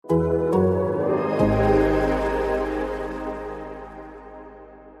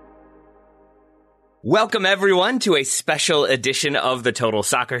Welcome, everyone, to a special edition of the Total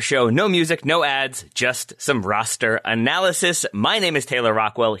Soccer Show. No music, no ads, just some roster analysis. My name is Taylor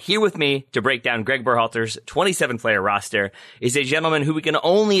Rockwell. Here with me to break down Greg Berhalter's 27-player roster is a gentleman who we can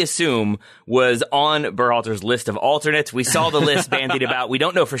only assume was on Berhalter's list of alternates. We saw the list bandied about. We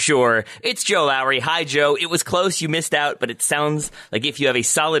don't know for sure. It's Joe Lowry. Hi, Joe. It was close. You missed out, but it sounds like if you have a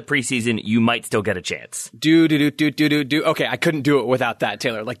solid preseason, you might still get a chance. Okay, I couldn't do it without that,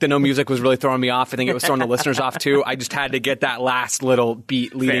 Taylor. Like, the no music was really throwing me off. I think it was throwing the listeners off too. I just had to get that last little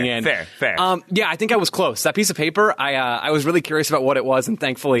beat leading in. Fair. Yeah, I think I was close. That piece of paper, I was really curious about what it was, and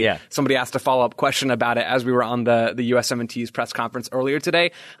thankfully somebody asked a follow-up question about it as we were on the USMNT's press conference earlier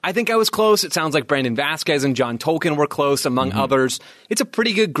today. I think I was close. It sounds like Brandon Vasquez and John Tolkin were close, among others. It's a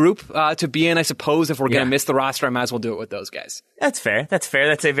pretty good group to be in, I suppose. If we're going to miss the roster, I might as well do it with those guys. That's fair. That's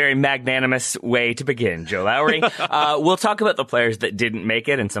a very magnanimous way to begin, Joe Lowry. We'll talk about the players that didn't make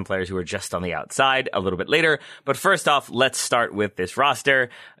it and some players who were just on the outside a little bit later. But first off, let's start with this roster.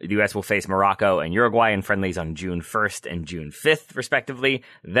 The U.S. will face Morocco and Uruguay in friendlies on June 1st and June 5th, respectively.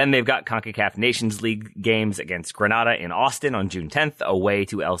 Then they've got CONCACAF Nations League games against Grenada in Austin on June 10th, away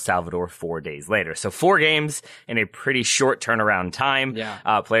to El Salvador 4 days later. So 4 games in a pretty short turnaround time.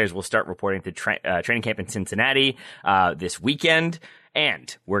 Players will start reporting to training camp in Cincinnati this weekend.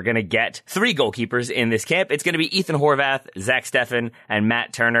 And we're going to get 3 goalkeepers in this camp. It's going to be Ethan Horvath, Zach Steffen, and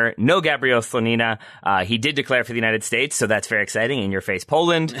Matt Turner. No Gabriel Slonina. He did declare for the United States, so that's very exciting. In your face,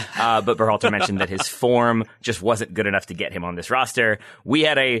 Poland. But Berhalter mentioned that his form just wasn't good enough to get him on this roster. We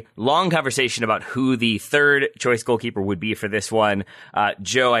had a long conversation about who the third choice goalkeeper would be for this one.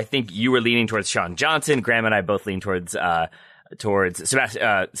 Joe, I think you were leaning towards Sean Johnson. Graham and I both leaned towards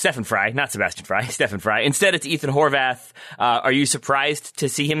Stefan Frei, not Sebastian Frei, Stefan Frei. Instead, it's Ethan Horvath. Are you surprised to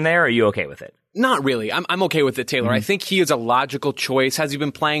see him there? Or are you okay with it? Not really. I'm okay with it, Taylor. I think he is a logical choice. Has he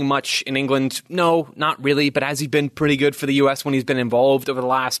been playing much in England? No, not really. But has he been pretty good for the U.S. when he's been involved over the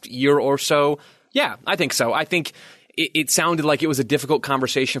last year or so? Yeah, I think so. I think it sounded like it was a difficult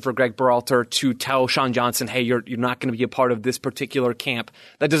conversation for Greg Berhalter to tell Sean Johnson, hey, you're not going to be a part of this particular camp.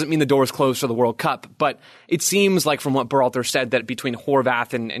 That doesn't mean the door is closed for the World Cup, but it seems like from what Berhalter said that between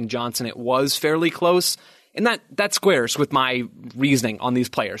Horvath and Johnson, it was fairly close. And that squares with my reasoning on these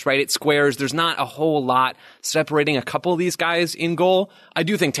players, right? It squares. There's not a whole lot separating a couple of these guys in goal. I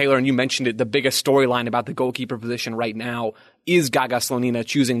do think, Taylor, and you mentioned it, the biggest storyline about the goalkeeper position right now is Gaga Slonina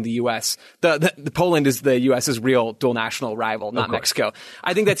choosing the U.S. The Poland is the U.S.'s real dual national rival, not Mexico.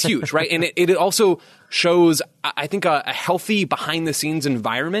 I think that's huge, right? And it also shows, I think, a healthy behind-the-scenes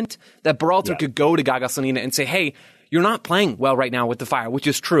environment that Berhalter could go to Gaga Slonina and say, hey, you're not playing well right now with the Fire, which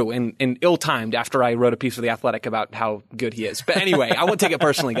is true and ill-timed after I wrote a piece for The Athletic about how good he is. But anyway, I won't take it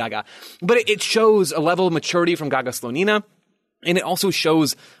personally, Gaga. But it shows a level of maturity from Gaga Slonina. And it also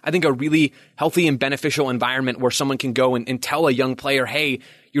shows, I think, a really healthy and beneficial environment where someone can go and tell a young player, hey,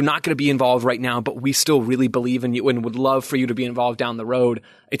 you're not going to be involved right now, but we still really believe in you and would love for you to be involved down the road.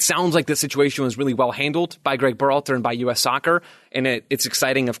 It sounds like the situation was really well handled by Greg Berhalter and by U.S. Soccer. And it's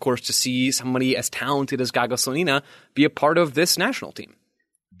exciting, of course, to see somebody as talented as Gaga Slonina be a part of this national team.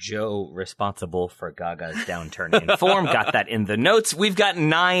 Joe responsible for Gaga's downturn in form. Got that in the notes. We've got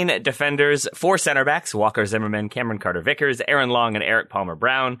 9 defenders, 4 center backs, Walker Zimmerman, Cameron Carter-Vickers, Aaron Long, and Eric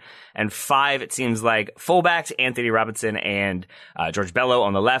Palmer-Brown, and 5, it seems like, fullbacks, Anthony Robinson and George Bello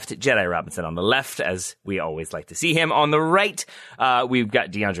on the left, Jedi Robinson on the left, as we always like to see him. On the right, we've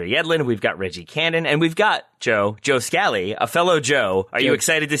got DeAndre Yedlin, we've got Reggie Cannon, and we've got Joe Scally, a fellow Joe. Are you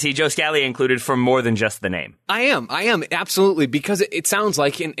excited to see Joe Scally included for more than just the name? I am, absolutely, because it sounds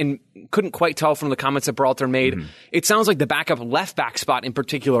like, and couldn't quite tell from the comments that Berhalter made, it sounds like the backup left back spot in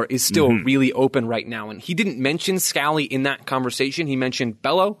particular is still really open right now. And he didn't mention Scally in that conversation. He mentioned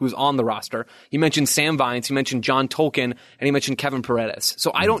Bello, who's on the roster. He mentioned Sam Vines. He mentioned John Tolkin, and he mentioned Kevin Paredes.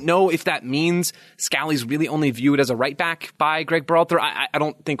 So I don't know if that means Scally's really only viewed as a right back by Greg Berhalter. I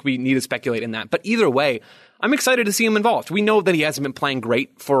don't think we need to speculate in that. But either way, I'm excited to see him involved. We know that he hasn't been playing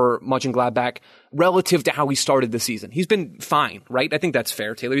great for Mönchengladbach relative to how he started the season. He's been fine, right? I think that's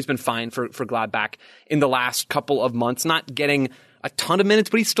fair, Taylor. He's been fine for Gladbach in the last couple of months, not getting a ton of minutes,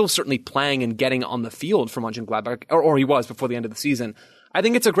 but he's still certainly playing and getting on the field for Mönchengladbach, or he was before the end of the season. I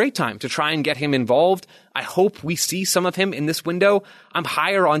think it's a great time to try and get him involved. I hope we see some of him in this window. I'm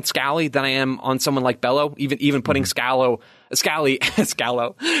higher on Scally than I am on someone like Bello, even putting Scally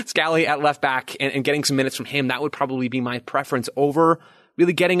at left back and getting some minutes from him. That would probably be my preference over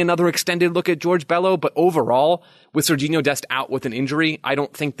really getting another extended look at George Bello. But overall, with Serginho Dest out with an injury, I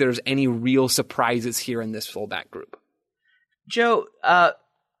don't think there's any real surprises here in this fullback group. Joe,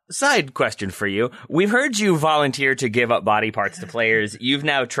 Side question for you. We've heard you volunteer to give up body parts to players. You've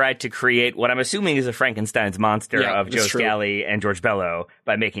now tried to create what I'm assuming is a Frankenstein's monster of Joe Scally and George Bello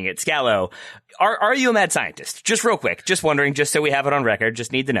by making it Scallo. Are you a mad scientist? Just real quick. Just wondering, just so we have it on record.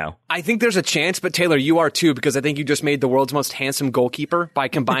 Just need to know. I think there's a chance, but Taylor, you are too, because I think you just made the world's most handsome goalkeeper by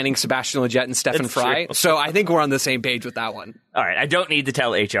combining Sebastian Lletget and Stefan Frei. So I think we're on the same page with that one. All right. I don't need to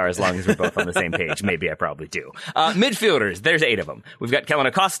tell HR as long as we're both on the same page. Maybe I probably do. Midfielders. There's 8 of them. We've got Kellen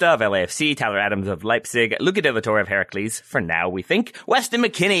Acosta of LAFC, Tyler Adams of Leipzig, Luca De La Torre of Heracles, for now, we think. Weston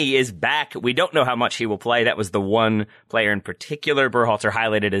McKennie is back. We don't know how much he will play. That was the one player in particular Berhalter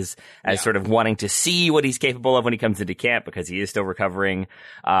highlighted as sort of wanting to see what he's capable of when he comes into camp, because he is still recovering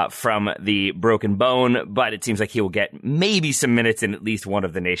from the broken bone, but it seems like he will get maybe some minutes in at least one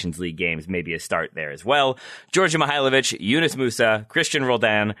of the Nations League games, maybe a start there as well. Georgia Mihailovic, Yunus Musa, Christian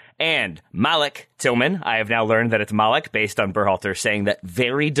Roldan, and Malik Tillman. I have now learned that it's Malik, based on Berhalter saying that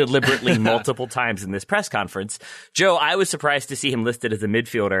very deliberately multiple times in this press conference. Joe, I was surprised to see him listed as a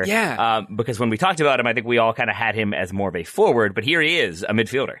midfielder. Yeah. Because when we talked about him, I think we all kind of had him as more of a forward, but here he is, a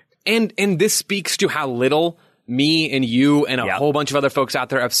midfielder. And this speaks to how little me and you and a whole bunch of other folks out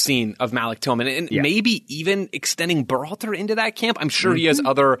there have seen of Malik Tillman, and maybe even extending Berhalter into that camp. I'm sure he has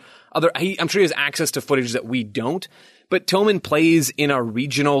I'm sure he has access to footage that we don't. But Tillman plays in a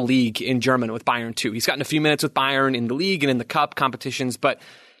regional league in Germany with Bayern too. He's gotten a few minutes with Bayern in the league and in the cup competitions, but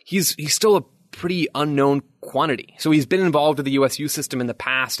he's still a pretty unknown quantity. So he's been involved with the USU system in the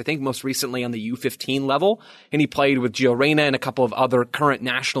past, I think most recently on the U15 level, and he played with Gio Reyna and a couple of other current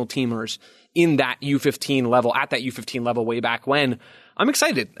national teamers in that U15 level, at that U15 level way back when. I'm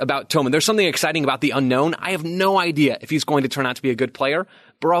excited about Tillman. There's something exciting about the unknown. I have no idea if he's going to turn out to be a good player.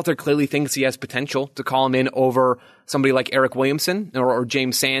 Berhalter clearly thinks he has potential to call him in over somebody like Eric Williamson or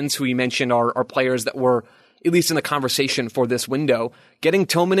James Sands, who he mentioned are players that were at least in the conversation for this window. Getting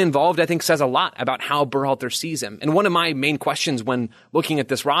Tillman involved, I think, says a lot about how Berhalter sees him. And one of my main questions when looking at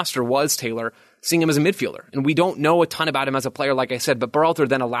this roster was, Taylor, seeing him as a midfielder. And we don't know a ton about him as a player, like I said, but Berhalter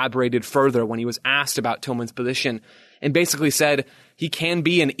then elaborated further when he was asked about Tillman's position and basically said he can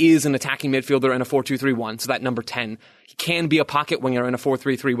be and is an attacking midfielder in a 4-2-3-1, so that number 10. He can be a pocket winger in a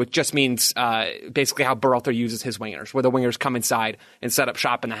 4-3-3, which just means basically how Berhalter uses his wingers, where the wingers come inside and set up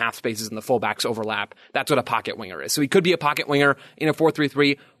shop in the half spaces and the fullbacks overlap. That's what a pocket winger is. So he could be a pocket winger in a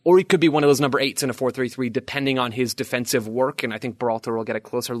 4-3-3, or he could be one of those number 8s in a 4-3-3, depending on his defensive work, and I think Berhalter will get a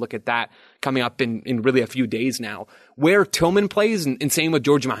closer look at that coming up in really a few days now. Where Tillman plays, and same with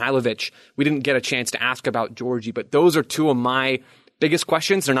Georgi Mihailovic, we didn't get a chance to ask about Georgie, but those are two of my biggest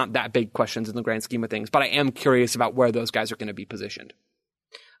questions. They're not that big questions in the grand scheme of things, but I am curious about where those guys are going to be positioned.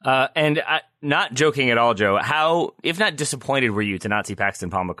 And not joking at all, Joe, how, if not disappointed were you to not see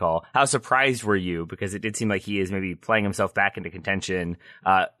Paxton Pomykal? How surprised were you? Because it did seem like he is maybe playing himself back into contention.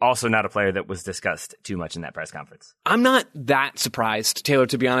 Also not a player that was discussed too much in that press conference. I'm not that surprised, Taylor,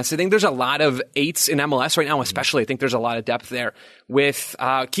 to be honest. I think there's a lot of 8s in MLS right now, especially. I think there's a lot of depth there with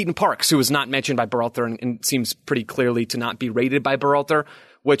Keaton Parks, who was not mentioned by Berhalter and seems pretty clearly to not be rated by Berhalter,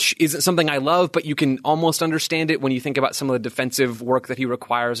 which isn't something I love, but you can almost understand it when you think about some of the defensive work that he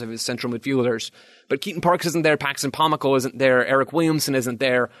requires of his central midfielders. But Keaton Parks isn't there, Paxton Pomykal isn't there, Eric Williamson isn't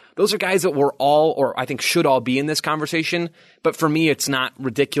there. Those are guys that were all, or I think should all be in this conversation. But for me, it's not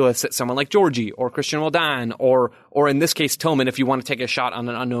ridiculous that someone like Georgie or Christian Roldan or in this case, Tillman, if you want to take a shot on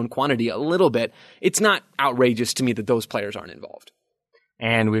an unknown quantity a little bit, it's not outrageous to me that those players aren't involved.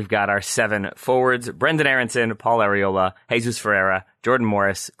 And we've got our 7 forwards: Brendan Aronson, Paul Arriola, Jesus Ferreira, Jordan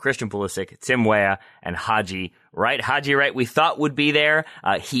Morris, Christian Pulisic, Tim Weah, and Haji Wright. Haji Wright, we thought would be there.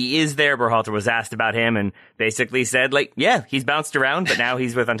 He is there. Berhalter was asked about him and basically said, yeah, he's bounced around, but now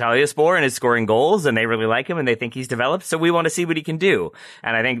he's with Antalyaspor and is scoring goals, and they really like him and they think he's developed, so we want to see what he can do.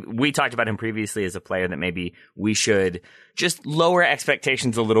 And I think we talked about him previously as a player that maybe we should just lower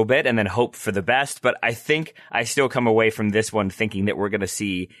expectations a little bit and then hope for the best. But I think I still come away from this one thinking that we're going to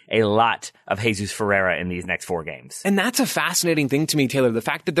see a lot of Jesus Ferreira in these next 4 games. And that's a fascinating thing to me, Taylor, the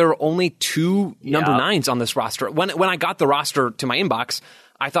fact that there are only 2 number 9s on this roster. When I got the roster to my inbox,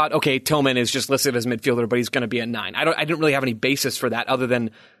 I thought, okay, Tillman is just listed as midfielder, but he's going to be a 9. I didn't really have any basis for that other than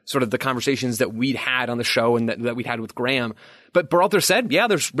sort of the conversations that we'd had on the show and that we'd had with Graham. But Berhalter said, yeah,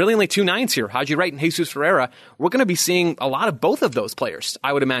 there's really only 2 9s here, Haji Wright and Jesus Ferreira. We're going to be seeing a lot of both of those players,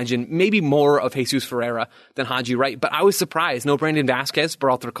 I would imagine. Maybe more of Jesus Ferreira than Haji Wright. But I was surprised. No Brandon Vasquez.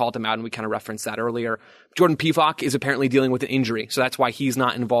 Berhalter called him out, and we kind of referenced that earlier. Jordan Pefok is apparently dealing with an injury, so that's why he's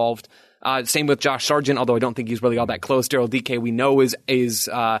not involved. Same with Josh Sargent, although I don't think he's really all that close. Daryl Dike, we know, is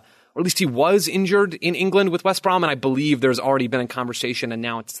or at least he was injured in England with West Brom, and I believe there's already been a conversation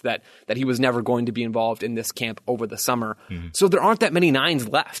announced that he was never going to be involved in this camp over the summer. Mm-hmm. So there aren't that many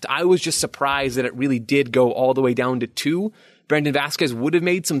 9s left. I was just surprised that it really did go all the way down to 2. Brandon Vasquez would have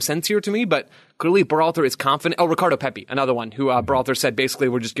made some sense here to me, but clearly Berhalter is confident. Oh, Ricardo Pepi, another one who Berhalter said basically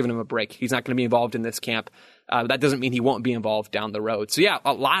we're just giving him a break. He's not going to be involved in this camp. That doesn't mean he won't be involved down the road. So yeah,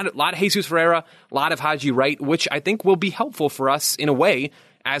 a lot of Jesus Ferreira, a lot of Haji Wright, which I think will be helpful for us in a way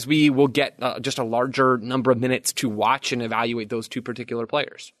as we will get just a larger number of minutes to watch and evaluate those two particular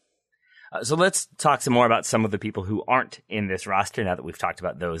players. So let's talk some more about some of the people who aren't in this roster now that we've talked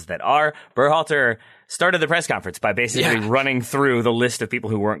about those that are. Berhalter started the press conference by basically running through the list of people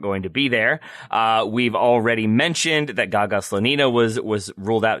who weren't going to be there. We've already mentioned that Gaga Slonina was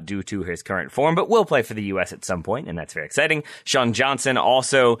ruled out due to his current form, but will play for the U.S. at some point, and that's very exciting. Sean Johnson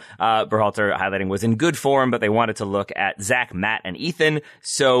also, Berhalter highlighting, was in good form, but they wanted to look at Zach, Matt, and Ethan,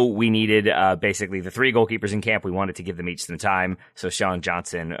 so we needed basically the 3 goalkeepers in camp. We wanted to give them each some time, so Sean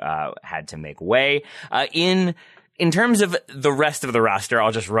Johnson had to make way. In terms of the rest of the roster,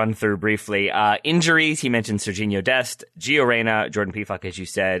 I'll just run through briefly. Injuries, he mentioned Serginho Dest, Gio Reyna, Jordan Pefok, as you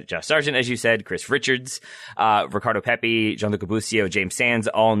said, Josh Sargent, as you said, Chris Richards, Ricardo Pepi, Gianluca Busio, James Sands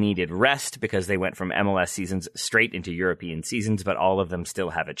all needed rest because they went from MLS seasons straight into European seasons, but all of them still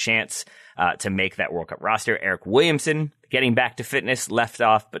have a chance to make that World Cup roster. Eric Williamson, getting back to fitness, left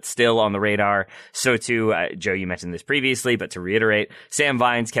off, but still on the radar. So too, Joe, you mentioned this previously, but to reiterate, Sam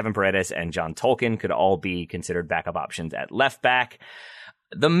Vines, Kevin Paredes, and John Tolkien could all be considered backup options at left back.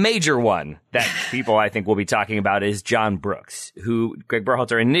 The major one that people, I think, will be talking about is John Brooks, who Greg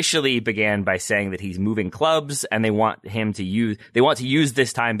Berhalter initially began by saying that he's moving clubs and they want to use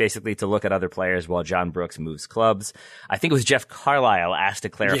this time basically to look at other players while John Brooks moves clubs. I think it was Jeff Carlisle asked a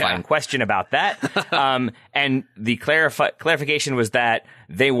clarifying question about that. And the clarification was that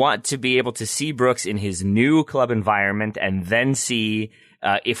they want to be able to see Brooks in his new club environment and then see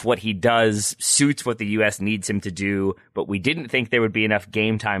if what he does suits what the U.S. needs him to do, but we didn't think there would be enough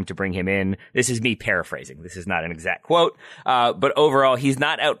game time to bring him in. This is me paraphrasing. This is not an exact quote. But overall, he's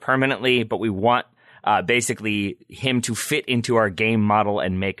not out permanently, but we want basically him to fit into our game model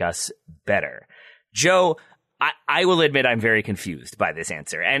and make us better. Joe, I will admit I'm very confused by this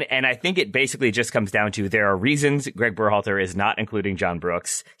answer. And I think it basically just comes down to there are reasons Greg Berhalter is not including John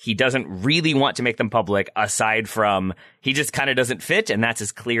Brooks. He doesn't really want to make them public aside from he just kind of doesn't fit, and that's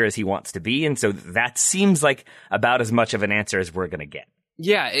as clear as he wants to be. And so that seems like about as much of an answer as we're going to get.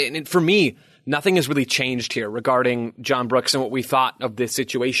 Yeah, and for me, nothing has really changed here regarding John Brooks and what we thought of this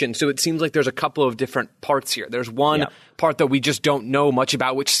situation. So it seems like there's a couple of different parts here. There's one part that we just don't know much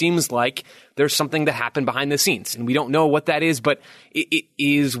about, which seems like there's something that happened behind the scenes. And we don't know what that is, but it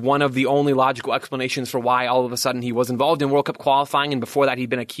is one of the only logical explanations for why all of a sudden he was involved in World Cup qualifying. And before that, he'd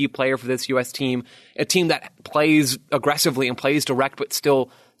been a key player for this U.S. team, a team that plays aggressively and plays direct, but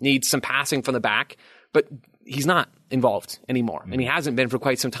still needs some passing from the back. But he's not involved anymore, and he hasn't been for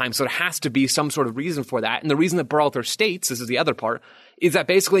quite some time. So there has to be some sort of reason for that. And the reason that Berhalter states, this is the other part, is that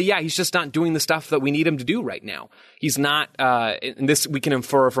basically, he's just not doing the stuff that we need him to do right now. He's not, and this we can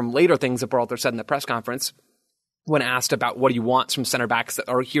infer from later things that Berhalter said in the press conference when asked about what he wants from center backs that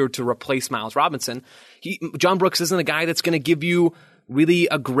are here to replace Miles Robinson. John Brooks isn't a guy that's going to give you really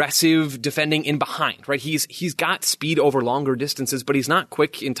aggressive defending in behind, right? He's got speed over longer distances, but he's not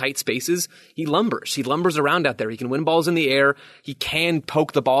quick in tight spaces. He lumbers around out there. He can win balls in the air. He can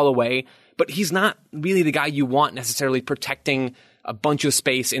poke the ball away, but he's not really the guy you want necessarily protecting a bunch of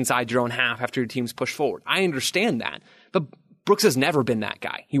space inside your own half after your team's push forward. I understand that, but Brooks has never been that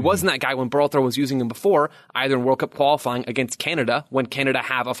guy. He wasn't that guy when Berhalter was using him before, either in World Cup qualifying against Canada, when Canada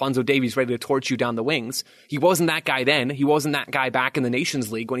have Alphonso Davies ready to torch you down the wings. He wasn't that guy then. He wasn't that guy back in the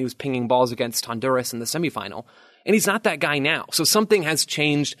Nations League when he was pinging balls against Honduras in the semifinal. And he's not that guy now. So something has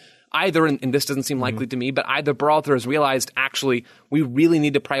changed either, and this doesn't seem likely to me, but either Berhalter has realized, actually, we really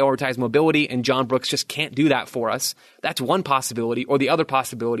need to prioritize mobility, and John Brooks just can't do that for us. That's one possibility. Or the other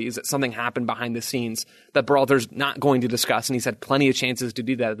possibility is that something happened behind the scenes that Berhalter's not going to discuss, and he's had plenty of chances to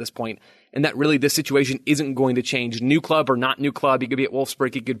do that at this point, and that really this situation isn't going to change. New club or not new club, he could be at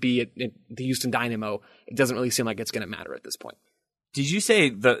Wolfsburg, he could be at the Houston Dynamo. It doesn't really seem like it's going to matter at this point. Did you say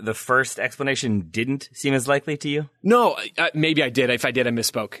the first explanation didn't seem as likely to you? No, maybe I did. If I did, I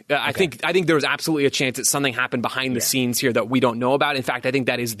misspoke. Okay. I think there was absolutely a chance that something happened behind the scenes here that we don't know about. In fact, I think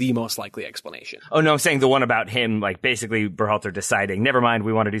that is the most likely explanation. Oh, no, I'm saying the one about him, like basically Berhalter deciding, never mind,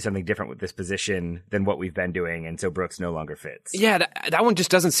 we want to do something different with this position than what we've been doing, and so Brooks no longer fits. Yeah, that one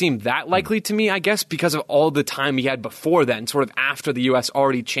just doesn't seem that likely to me, I guess, because of all the time he had before then, sort of after the U.S.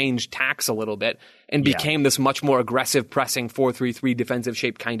 already changed tacks a little bit and became this much more aggressive pressing 4-3-3 3 defensive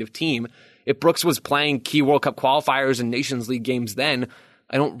shape kind of team. If Brooks was playing key World Cup qualifiers and Nations League games then,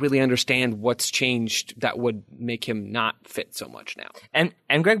 I don't really understand what's changed that would make him not fit so much now.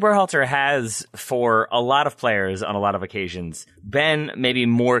 And Greg Berhalter has, for a lot of players on a lot of occasions, been maybe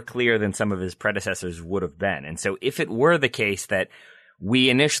more clear than some of his predecessors would have been. And so if it were the case that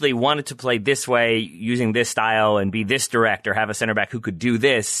we initially wanted to play this way using this style and be this direct or have a center back who could do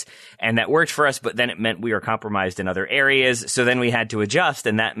this, and that worked for us, but then it meant we were compromised in other areas. So then we had to adjust,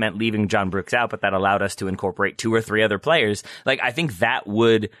 and that meant leaving John Brooks out, but that allowed us to incorporate 2 or 3 other players. Like, I think that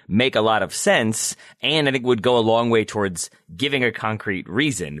would make a lot of sense, and I think would go a long way towards giving a concrete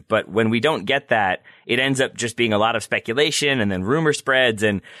reason. But when we don't get that, it ends up just being a lot of speculation and then rumor spreads.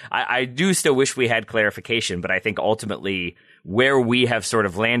 And I do still wish we had clarification, but I think ultimately where we have sort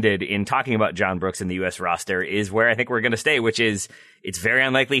of landed in talking about John Brooks in the U.S. roster is where I think we're going to stay, which is it's very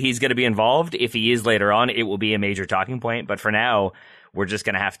unlikely he's going to be involved. If he is later on, it will be a major talking point. But for now, we're just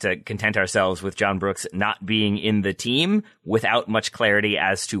going to have to content ourselves with John Brooks not being in the team without much clarity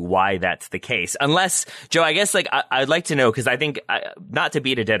as to why that's the case. Unless, Joe, I guess I'd like to know, because I think, not to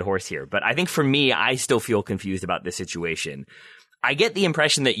beat a dead horse here, but I think for me, I still feel confused about this situation. I get the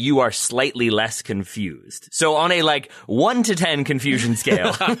impression that you are slightly less confused. So on a 1 to 10 confusion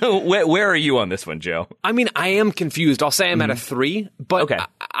scale, where are you on this one, Joe? I mean, I am confused. I'll say I'm at a 3, but okay.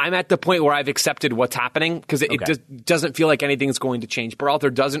 I'm at the point where I've accepted what's happening because it just doesn't feel like anything is going to change.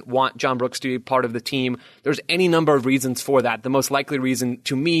 Berhalter doesn't want John Brooks to be part of the team. There's any number of reasons for that. The most likely reason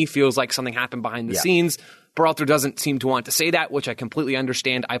to me feels like something happened behind the scenes. Berhalter doesn't seem to want to say that, which I completely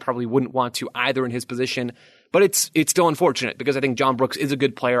understand. I probably wouldn't want to either in his position. But it's still unfortunate because I think John Brooks is a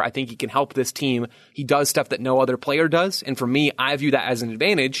good player. I think he can help this team. He does stuff that no other player does. And for me, I view that as an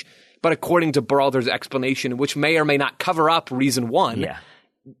advantage. But according to Berhalter's explanation, which may or may not cover up reason 1,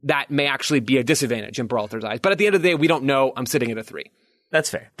 that may actually be a disadvantage in Berhalter's eyes. But at the end of the day, we don't know. I'm sitting at a 3. That's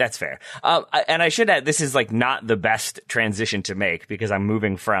fair. That's fair. And I should add, this is not the best transition to make because I'm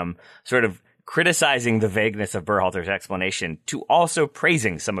moving from sort of criticizing the vagueness of Berhalter's explanation to also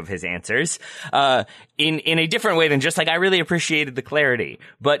praising some of his answers in a different way than just I really appreciated the clarity.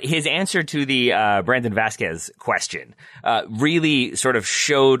 But his answer to the Brandon Vazquez question really sort of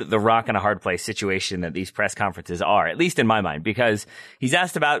showed the rock and a hard place situation that these press conferences are, at least in my mind, because he's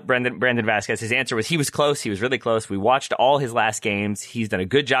asked about Brandon Vazquez. His answer was he was close. He was really close. We watched all his last games. He's done a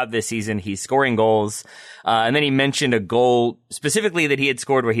good job this season. He's scoring goals. And then he mentioned a goal specifically that he had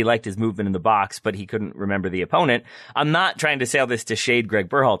scored where he liked his movement in the box, but he couldn't remember the opponent. I'm not trying to say all this to shade Greg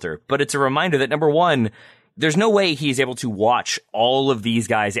Berhalter, but it's a reminder that, number one, there's no way he's able to watch all of these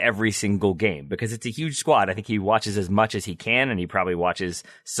guys every single game because it's a huge squad. I think he watches as much as he can, and he probably watches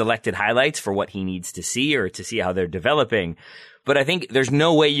selected highlights for what he needs to see or to see how they're developing. But I think there's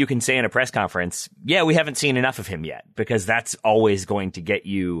no way you can say in a press conference, yeah, we haven't seen enough of him yet, because that's always going to get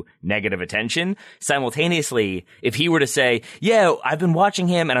you negative attention. Simultaneously, if he were to say, yeah, I've been watching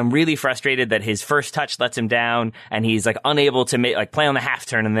him and I'm really frustrated that his first touch lets him down and he's unable to play on the half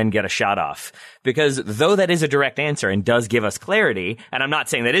turn and then get a shot off. Because though that is a direct answer and does give us clarity, and I'm not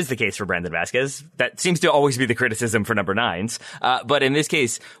saying that is the case for Brandon Vazquez, that seems to always be the criticism for number 9s. But in this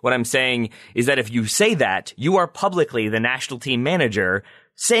case, what I'm saying is that if you say that, you are publicly the national team manager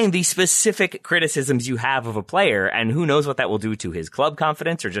saying the specific criticisms you have of a player, and who knows what that will do to his club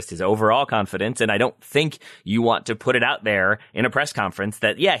confidence or just his overall confidence. And I don't think you want to put it out there in a press conference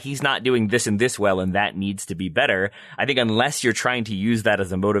that, yeah, he's not doing this and this well and that needs to be better. I think unless you're trying to use that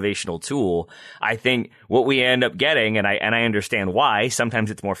as a motivational tool, I think what we end up getting, and I understand why,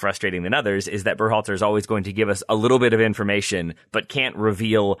 sometimes it's more frustrating than others, is that Berhalter is always going to give us a little bit of information but can't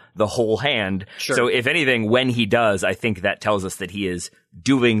reveal the whole hand. Sure. So if anything, when he does, I think that tells us that he is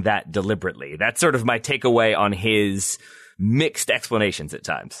doing that deliberately. That's sort of my takeaway on his mixed explanations at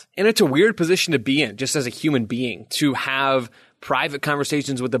times. And it's a weird position to be in, just as a human being, to have private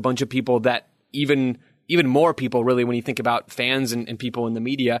conversations with a bunch of people that even more people, really, when you think about fans and people in the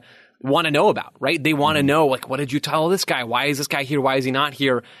media, want to know about, right? They want to know, what did you tell this guy? Why is this guy here? Why is he not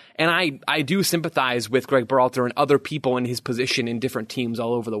here? And I do sympathize with Greg Berhalter and other people in his position in different teams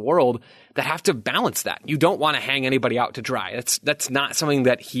all over the world that have to balance that. You don't want to hang anybody out to dry. That's not something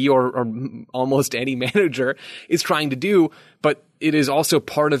that he or almost any manager is trying to do, but it is also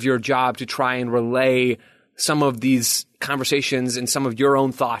part of your job to try and relay some of these conversations and some of your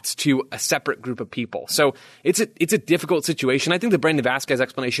own thoughts to a separate group of people. So it's a difficult situation. I think the Brandon Vazquez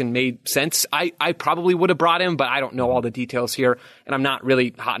explanation made sense. I probably would have brought him, but I don't know all the details here, and I'm not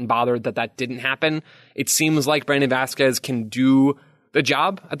really hot and bothered that didn't happen. It seems like Brandon Vazquez can do the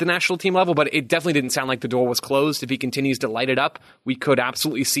job at the national team level, but it definitely didn't sound like the door was closed. If he continues to light it up, we could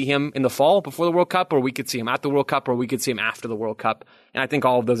absolutely see him in the fall before the World Cup, or we could see him at the World Cup, or we could see him after the World Cup. And I think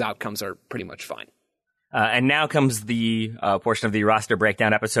all of those outcomes are pretty much fine. And now comes the portion of the roster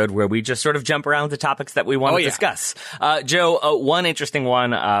breakdown episode where we just sort of jump around to topics that we want to discuss. Joe, one interesting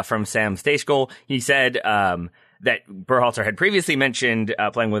one from Sam Stejskal. He said that Berhalter had previously mentioned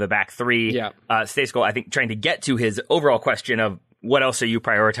playing with a back three. Yeah. Stejskal, I think, trying to get to his overall question of what else are you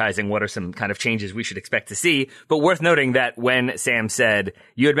prioritizing? What are some kind of changes we should expect to see? But worth noting that when Sam said,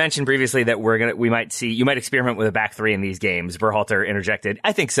 you had mentioned previously that you might experiment with a back three in these games, Berhalter interjected,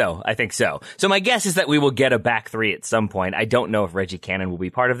 I think so. So my guess is that we will get a back three at some point. I don't know if Reggie Cannon will be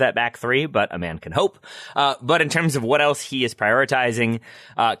part of that back three, but a man can hope. But in terms of what else he is prioritizing,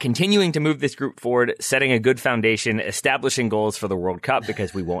 continuing to move this group forward, setting a good foundation, establishing goals for the World Cup,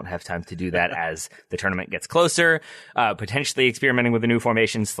 because we won't have time to do that as the tournament gets closer, potentially experimenting with a new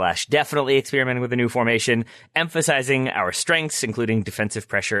formation / definitely experimenting with a new formation, emphasizing our strengths, including defensive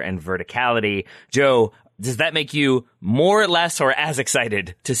pressure and verticality. Joe, does that make you more or less or as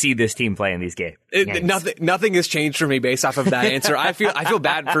excited to see this team play in these games? Nothing has changed for me based off of that answer. I feel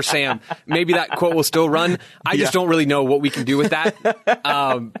bad for Sam. Maybe that quote will still run. I just don't really know what we can do with that.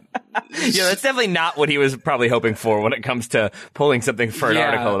 That's definitely not what he was probably hoping for when it comes to pulling something for an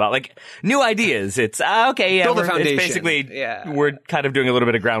article about like new ideas. It's okay. Yeah, build a foundation. It's basically we're kind of doing a little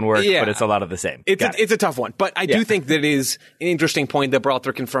bit of groundwork, but it's a lot of the same. It's a tough one, but I do think that it is an interesting point that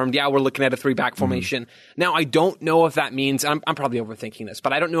Berhalter confirmed. Yeah, we're looking at a 3-back formation. Now, I don't know if that means, I'm probably overthinking this,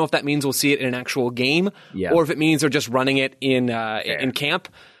 but I don't know if that means we'll see it in an actual game or if it means they're just running it in camp.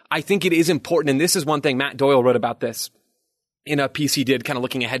 I think it is important, and this is one thing Matt Doyle wrote about this in a piece he did kind of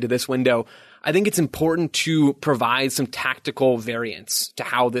looking ahead to this window. I think it's important to provide some tactical variance to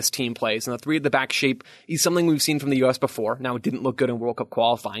how this team plays. And the 3 at the back shape is something we've seen from the U.S. before. Now, it didn't look good in World Cup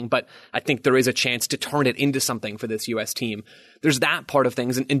qualifying, but I think there is a chance to turn it into something for this U.S. team. There's that part of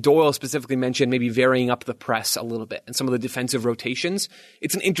things. And Doyle specifically mentioned maybe varying up the press a little bit and some of the defensive rotations.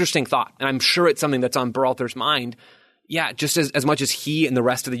 It's an interesting thought. And I'm sure it's something that's on Berhalter's mind. Yeah, just as much as he and the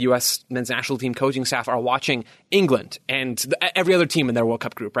rest of the U.S. men's national team coaching staff are watching England and every other team in their World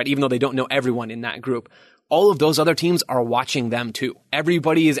Cup group, right? Even though they don't know everyone in that group, all of those other teams are watching them too.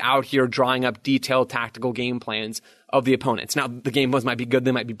 Everybody is out here drawing up detailed tactical game plans of the opponents. Now, the game plans might be good,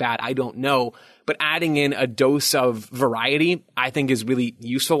 they might be bad, I don't know. But adding in a dose of variety, I think is really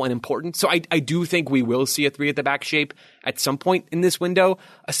useful and important. So I do think we will see a 3 at the back shape at some point in this window,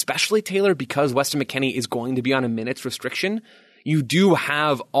 especially Taylor, because Weston McKennie is going to be on a minutes restriction. You do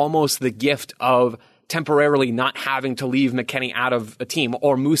have almost the gift of temporarily not having to leave McKennie out of a team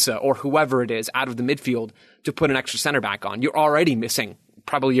or Musa or whoever it is out of the midfield to put an extra center back on. You're already missing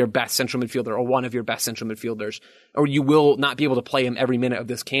probably your best central midfielder or one of your best central midfielders, or you will not be able to play him every minute of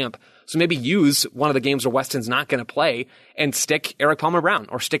this camp. So maybe use one of the games where Weston's not going to play and stick Eric Palmer-Brown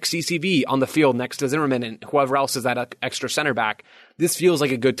or stick CCV on the field next to Zimmerman and whoever else is that extra center back. This feels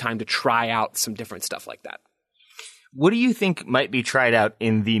like a good time to try out some different stuff like that. What do you think might be tried out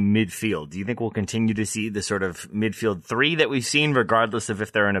in the midfield? Do you think we'll continue to see the sort of midfield 3 that we've seen, regardless of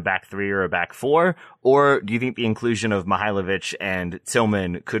if they're in a back 3 or a back 4? Or do you think the inclusion of Mihailovic and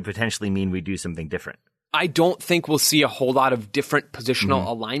Tillman could potentially mean we do something different? I don't think we'll see a whole lot of different positional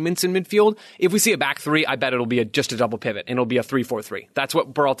alignments in midfield. If we see a back 3, I bet it'll be just a double pivot, and it'll be a 3-4-3. That's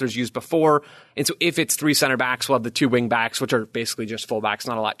what Berhalter's used before. And so if it's 3 center backs, we'll have the 2 wing backs, which are basically just full backs.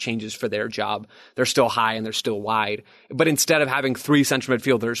 Not a lot changes for their job. They're still high and they're still wide. But instead of having 3 central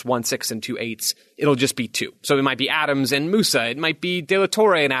midfielders, 1 6 and 2 8s, it'll just be 2. So it might be Adams and Musa. It might be De La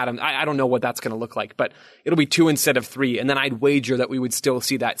Torre and Adams. I don't know what that's going to look like, but it'll be 2 instead of 3. And then I'd wager that we would still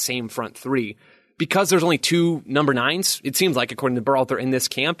see that same front 3. Because there's only 2 number 9s, it seems like, according to Berhalter in this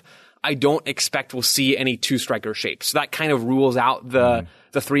camp, I don't expect we'll see any 2 striker shapes. So that kind of rules out the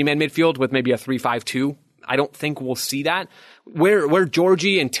 3-man midfield with maybe a 3-5-2. I don't think we'll see that. Where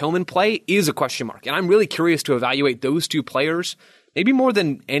Georgie and Tillman play is a question mark. And I'm really curious to evaluate those 2 players, maybe more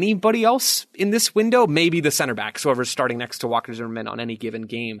than anybody else in this window, maybe the center backs, whoever's starting next to Walker Zimmerman on any given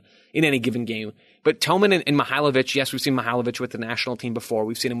game, in any given game. But Tillman and Mihailovic, yes, we've seen Mihailovic with the national team before.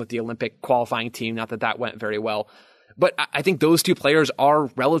 We've seen him with the Olympic qualifying team, not that went very well. But I think those 2 players are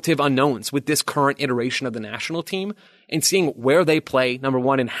relative unknowns with this current iteration of the national team. And seeing where they play, number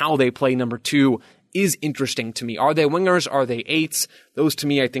 1, and how they play, number 2, is interesting to me. Are they wingers? Are they 8s? Those, to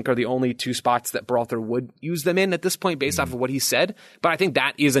me, I think are the only 2 spots that Berhalter would use them in at this point based off of what he said. But I think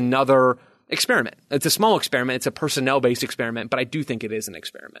that is another experiment. It's a small experiment. It's a personnel-based experiment, but I do think it is an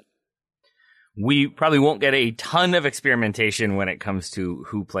experiment. We probably won't get a ton of experimentation when it comes to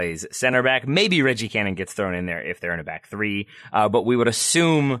who plays center back. Maybe Reggie Cannon gets thrown in there if they're in a back three. But we would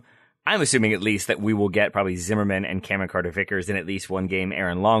assume, I'm assuming at least, that we will get probably Zimmerman and Cameron Carter-Vickers in at least one game.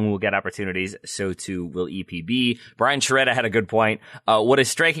 Aaron Long will get opportunities. So too will EPB. Brian Sciaretta had a good point. What is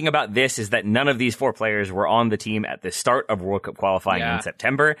striking about this is that none of these four players were on the team at the start of World Cup qualifying in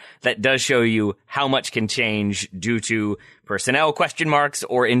September. That does show you how much can change due to personnel question marks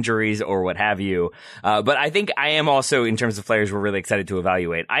or injuries or what have you. But I think I am also, in terms of players we're really excited to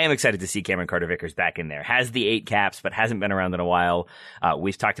evaluate, I am excited to see Cameron Carter-Vickers back in there. Has the 8 caps, but hasn't been around in a while.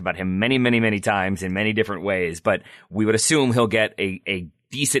 We've talked about him many times in many different ways, but we would assume he'll get a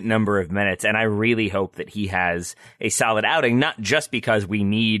decent number of minutes, and I really hope that he has a solid outing, not just because we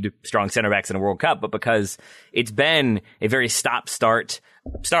need strong center backs in a World Cup, but because it's been a very stop-start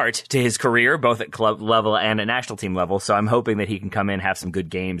to his career, both at club level and at national team level. So I'm hoping that he can come in, have some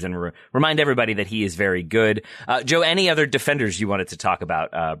good games, and remind everybody that he is very good. Joe, any other defenders you wanted to talk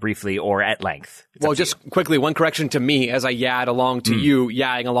about briefly or at length? Well, just quickly, one correction to me as I yad along to you,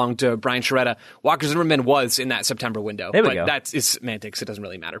 yadding along to Brian Sciaretta. Walker Zimmerman was in that September window. There we go. That's semantics. It doesn't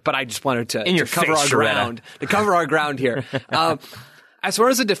really matter. But I just wanted to cover our ground here. As far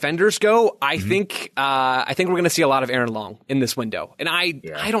as the defenders go, I think we're going to see a lot of Aaron Long in this window. And I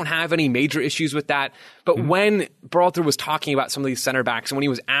don't have any major issues with that. But when Berhalter was talking about some of these center backs and when he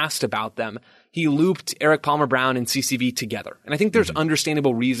was asked about them, he looped Eric Palmer-Brown and CCV together. And I think there's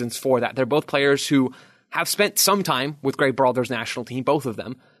understandable reasons for that. They're both players who have spent some time with Greg Berhalter's national team, both of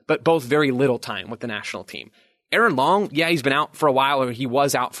them, but both very little time with the national team. Aaron Long, he's been out for a while, or he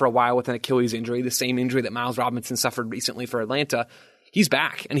was out for a while with an Achilles injury, the same injury that Miles Robinson suffered recently for Atlanta. He's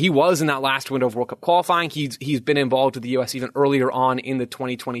back, and he was in that last window of World Cup qualifying. He's been involved with the U.S. even earlier on in the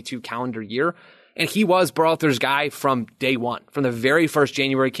 2022 calendar year, and he was Berhalter's guy from day one, from the very first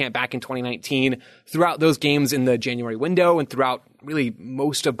January camp back in 2019, throughout those games in the January window, and throughout really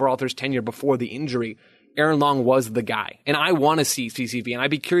most of Berhalter's tenure before the injury. Aaron Long was the guy, and I want to see CCV, and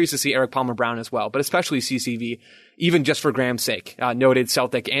I'd be curious to see Eric Palmer-Brown as well, but especially CCV, even just for Graham's sake. Noted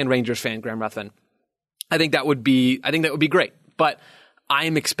Celtic and Rangers fan Graham Ruthven. I think that would be great, but I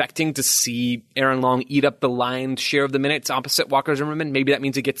am expecting to see Aaron Long eat up the lion's share of the minutes opposite Walker Zimmerman. Maybe that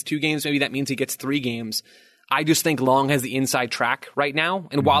means he gets 2 games. Maybe that means he gets 3 games. I just think Long has the inside track right now.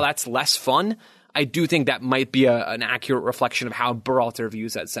 And while that's less fun, I do think that might be an accurate reflection of how Berhalter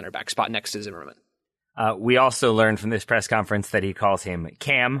views that center back spot next to Zimmerman. We also learned from this press conference that he calls him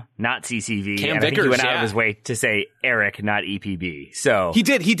Cam, not CCV. Cam and Vickers, I think he went out of his way to say Eric, not EPB. So he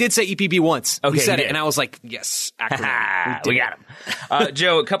did say EPB once. Okay, he said it, and I was like, yes, acronym. we got him.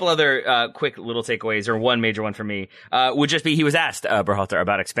 Joe, a couple other quick little takeaways, or one major one for me, would just be he was asked, Berhalter,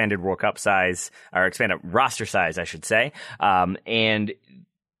 about expanded World Cup size, or expanded roster size, I should say, and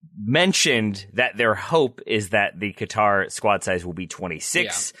mentioned that their hope is that the Qatar squad size will be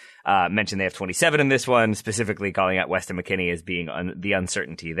 26. Mentioned they have 27 in this one, specifically calling out Weston McKennie as being the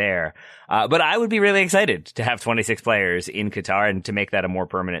uncertainty there. But I would be really excited to have 26 players in Qatar and to make that a more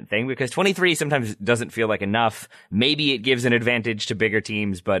permanent thing, because 23 sometimes doesn't feel like enough. Maybe it gives an advantage to bigger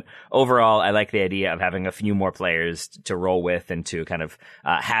teams, but overall, I like the idea of having a few more players to roll with and to kind of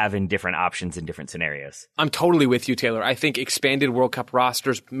have in different options in different scenarios. I'm totally with you, Taylor. I think expanded World Cup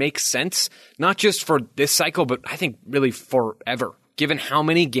rosters make sense, not just for this cycle, but I think really forever, given how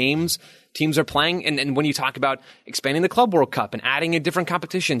many games teams are playing. And when you talk about expanding the Club World Cup and adding in different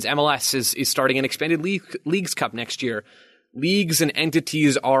competitions, MLS is starting an expanded Leagues Cup next year. Leagues and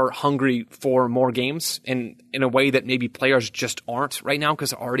entities are hungry for more games in a way that maybe players just aren't right now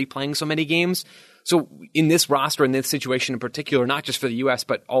because they're already playing so many games. So in this roster, in this situation in particular, not just for the U.S.,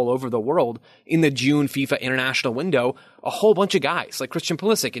 but all over the world, in the June FIFA international window, a whole bunch of guys like Christian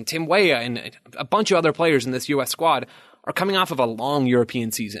Pulisic and Tim Weah and a bunch of other players in this U.S. squad are coming off of a long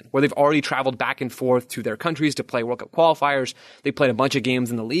European season where they've already traveled back and forth to their countries to play World Cup qualifiers. They played a bunch of games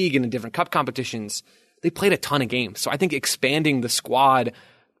in the league and in different cup competitions. They played a ton of games. So I think expanding the squad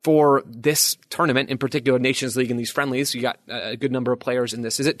for this tournament, in particular Nations League and these friendlies, you got a good number of players in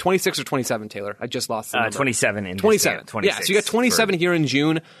this. Is it 26 or 27, Taylor? I just lost the number. 27 in 27. 26 yeah, so you got 27 here in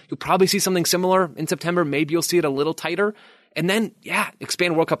June. You'll probably see something similar in September. Maybe you'll see it a little tighter. And then,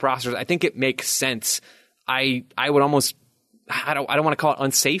 expand World Cup rosters. I think it makes sense. I would almost, I don't want to call it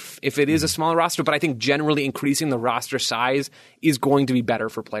unsafe if it is a smaller roster, but I think generally increasing the roster size is going to be better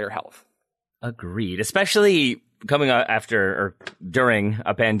for player health. Agreed, especially coming after or during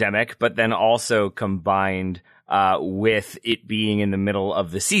a pandemic, but then also combined with it being in the middle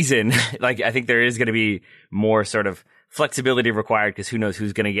of the season. Like, I think there is going to be more sort of flexibility required because who knows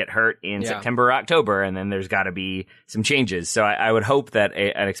who's going to get hurt in September or October, and then there's got to be some changes. So I would hope that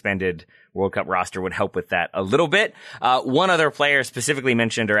an expanded World Cup roster would help with that a little bit. One other player specifically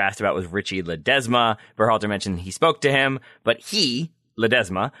mentioned or asked about was Richie Ledesma. Berhalter mentioned he spoke to him, but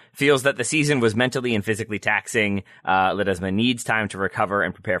Ledesma feels that the season was mentally and physically taxing. Ledesma needs time to recover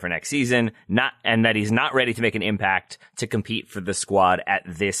and prepare for next season, and that he's not ready to make an impact to compete for the squad at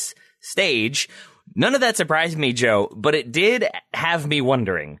this stage. None of that surprised me, Joe, but it did have me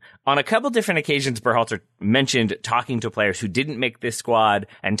wondering. On a couple different occasions, Berhalter mentioned talking to players who didn't make this squad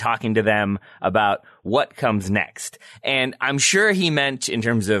and talking to them about what comes next. And I'm sure he meant in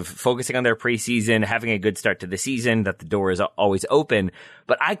terms of focusing on their preseason, having a good start to the season, that the door is always open.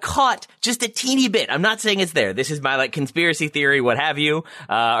 But I caught just a teeny bit. I'm not saying it's there. This is my conspiracy theory, what have you,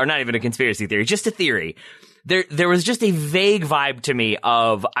 or not even a conspiracy theory, just a theory. There was just a vague vibe to me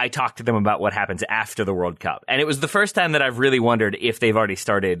of I talked to them about what happens after the World Cup. And it was the first time that I've really wondered if they've already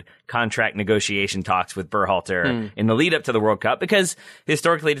started contract negotiation talks with Berhalter in the lead up to the World Cup, because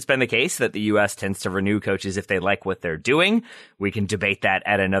historically it's been the case that the U.S. tends to renew coaches if they like what they're doing. We can debate that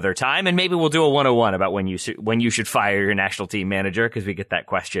at another time, and maybe we'll do a 101 about when you should fire your national team manager, because we get that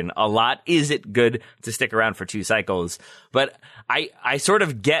question a lot. Is it good to stick around for 2 cycles? But I sort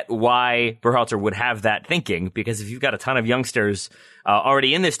of get why Berhalter would have that thinking, because if you've got a ton of youngsters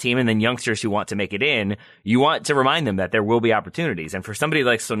already in this team and then youngsters who want to make it in, you want to remind them that there will be opportunities. And for somebody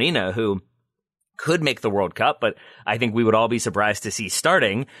like Slonina, who could make the World Cup, but I think we would all be surprised to see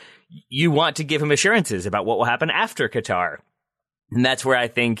starting, you want to give him assurances about what will happen after Qatar. And that's where I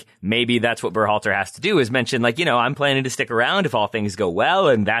think maybe that's what Berhalter has to do, is mention, I'm planning to stick around if all things go well.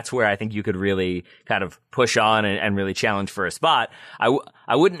 And that's where I think you could really kind of push on and really challenge for a spot.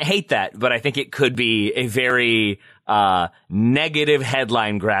 I wouldn't hate that, but I think it could be a very negative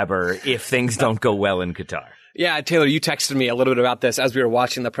headline grabber if things don't go well in Qatar. Yeah, Taylor, you texted me a little bit about this as we were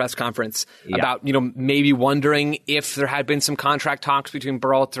watching the press conference about, maybe wondering if there had been some contract talks between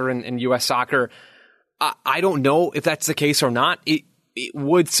Berhalter and U.S. Soccer. I don't know if that's the case or not. It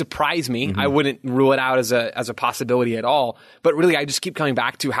would surprise me. Mm-hmm. I wouldn't rule it out as a possibility at all. But really, I just keep coming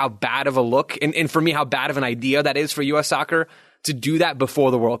back to how bad of a look, and for me, how bad of an idea that is for U.S. Soccer to do that before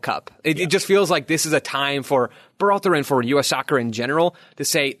the World Cup. It just feels like this is a time for Berhalter and for U.S. Soccer in general to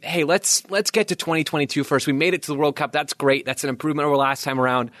say, hey, let's get to 2022 first. We made it to the World Cup. That's great. That's an improvement over last time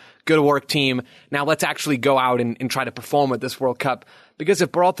around. Good work, team. Now let's actually go out and try to perform at this World Cup. Because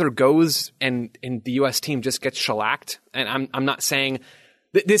if Berhalter goes and the U.S. team just gets shellacked, and I'm not saying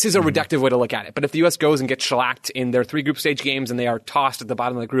this is a reductive way to look at it, but if the U.S. goes and gets shellacked in their 3 group stage games and they are tossed at the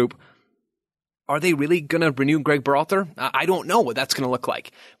bottom of the group, are they really going to renew Greg Berhalter? I don't know what that's going to look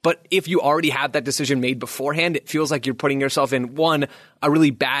like. But if you already have that decision made beforehand, it feels like you're putting yourself in, one, a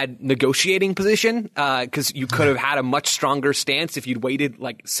really bad negotiating position, because you could have had a much stronger stance if you'd waited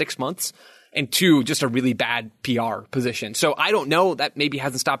 6 months. And 2, just a really bad PR position. So I don't know. That maybe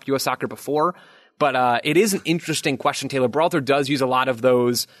hasn't stopped U.S. Soccer before. But it is an interesting question, Taylor. Berhalter does use a lot of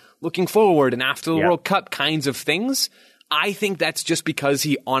those looking forward and after the World Cup kinds of things. I think that's just because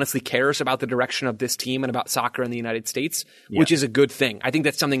he honestly cares about the direction of this team and about soccer in the United States, which is a good thing. I think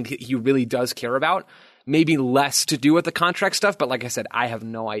that's something he really does care about. Maybe less to do with the contract stuff, but like I said, I have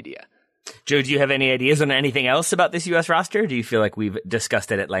no idea. Joe, do you have any ideas on anything else about this U.S. roster? Do you feel like we've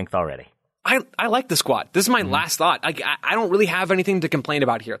discussed it at length already? I like the squad. This is my last thought. I don't really have anything to complain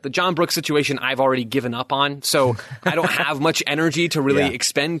about here. The John Brooks situation I've already given up on, so I don't have much energy to really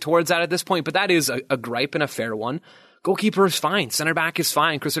expend towards that at this point, but that is a gripe and a fair one. Goalkeeper is fine. Center back is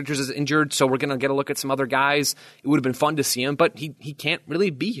fine. Chris Richards is injured, so we're going to get a look at some other guys. It would have been fun to see him, but he can't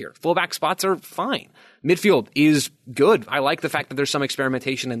really be here. Fullback spots are fine. Midfield is good. I like the fact that there's some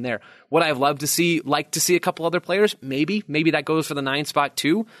experimentation in there. Would I have loved to see a couple other players? Maybe that goes for the 9 spot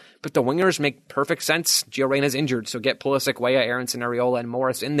too. But the wingers make perfect sense. Gio Reyna's injured, so get Pulisic, Weah, Aronson, Areola, and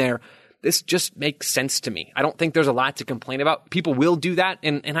Morris in there. This just makes sense to me. I don't think there's a lot to complain about. People will do that,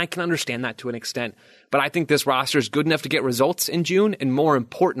 and I can understand that to an extent. But I think this roster is good enough to get results in June, and more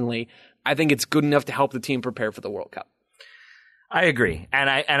importantly, I think it's good enough to help the team prepare for the World Cup. I agree. And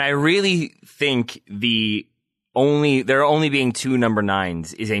I really think there only being 2 number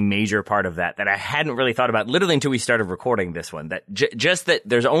 9s is a major part of that I hadn't really thought about literally until we started recording this one. That just that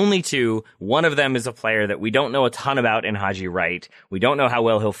there's only 2. One of them is a player that we don't know a ton about in Haji Wright. We don't know how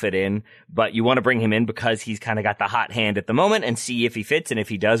well he'll fit in, but you want to bring him in because he's kind of got the hot hand at the moment and see if he fits and if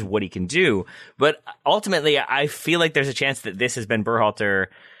he does, what he can do. But ultimately, I feel like there's a chance that this has been Berhalter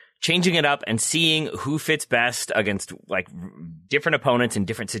changing it up and seeing who fits best against different opponents in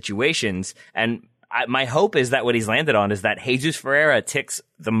different situations. And my hope is that what he's landed on is that Jesus Ferreira ticks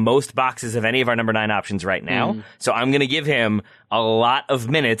the most boxes of any of our number 9 options right now. So I'm going to give him a lot of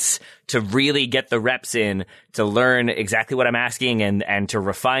minutes to really get the reps in, to learn exactly what I'm asking and to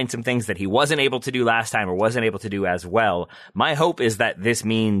refine some things that he wasn't able to do last time or wasn't able to do as well. My hope is that this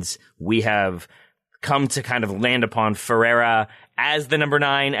means we have come to kind of land upon Ferreira as the number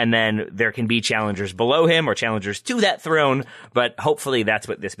 9, and then there can be challengers below him or challengers to that throne, but hopefully that's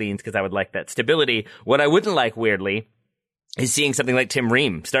what this means, because I would like that stability. What I wouldn't like, weirdly, is seeing something like Tim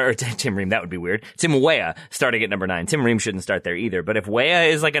Ream Tim Ream, that would be weird. Tim Weah starting at number 9. Tim Ream shouldn't start there either. But if Weah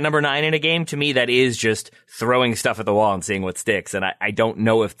is like a number 9 in a game, to me, that is just throwing stuff at the wall and seeing what sticks. And I don't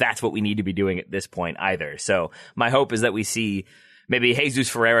know if that's what we need to be doing at this point either. So my hope is that we see maybe Jesus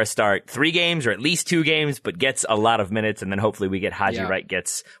Ferreira start 3 games or at least 2 games, but gets a lot of minutes. And then hopefully we get Haji Wright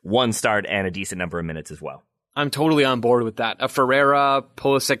gets 1 start and a decent number of minutes as well. I'm totally on board with that. A Ferreira,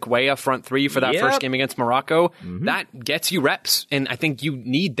 Pulisic, Weah front 3 for that first game against Morocco. That gets you reps, and I think you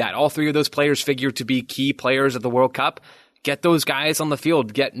need that. All 3 of those players figure to be key players at the World Cup. Get those guys on the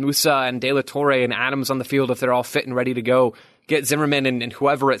field. Get Musa and De La Torre and Adams on the field if they're all fit and ready to go. Get Zimmerman and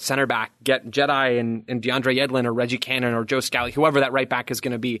whoever at center back. Get Jedi and DeAndre Yedlin or Reggie Cannon or Joe Scally, whoever that right back is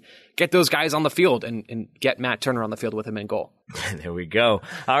going to be. Get those guys on the field and get Matt Turner on the field with him in goal. There we go.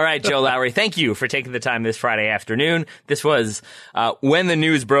 All right, Joe Lowery, thank you for taking the time this Friday afternoon. This was when the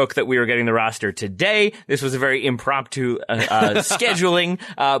news broke that we were getting the roster today. This was a very impromptu scheduling,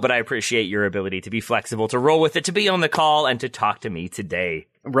 but I appreciate your ability to be flexible, to roll with it, to be on the call, and to talk to me today.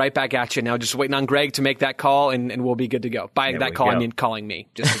 Right back at you now. Just waiting on Greg to make that call, and we'll be good to go. By that call, I mean calling me,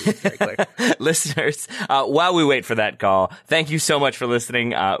 just to be very clear. Listeners, while we wait for that call, thank you so much for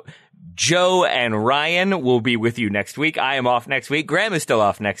listening. Joe and Ryan will be with you next week. I am off next week. Graham is still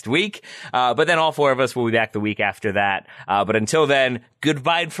off next week. But then all 4 of us will be back the week after that. But until then,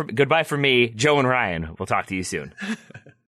 goodbye from me, Joe and Ryan. We'll talk to you soon.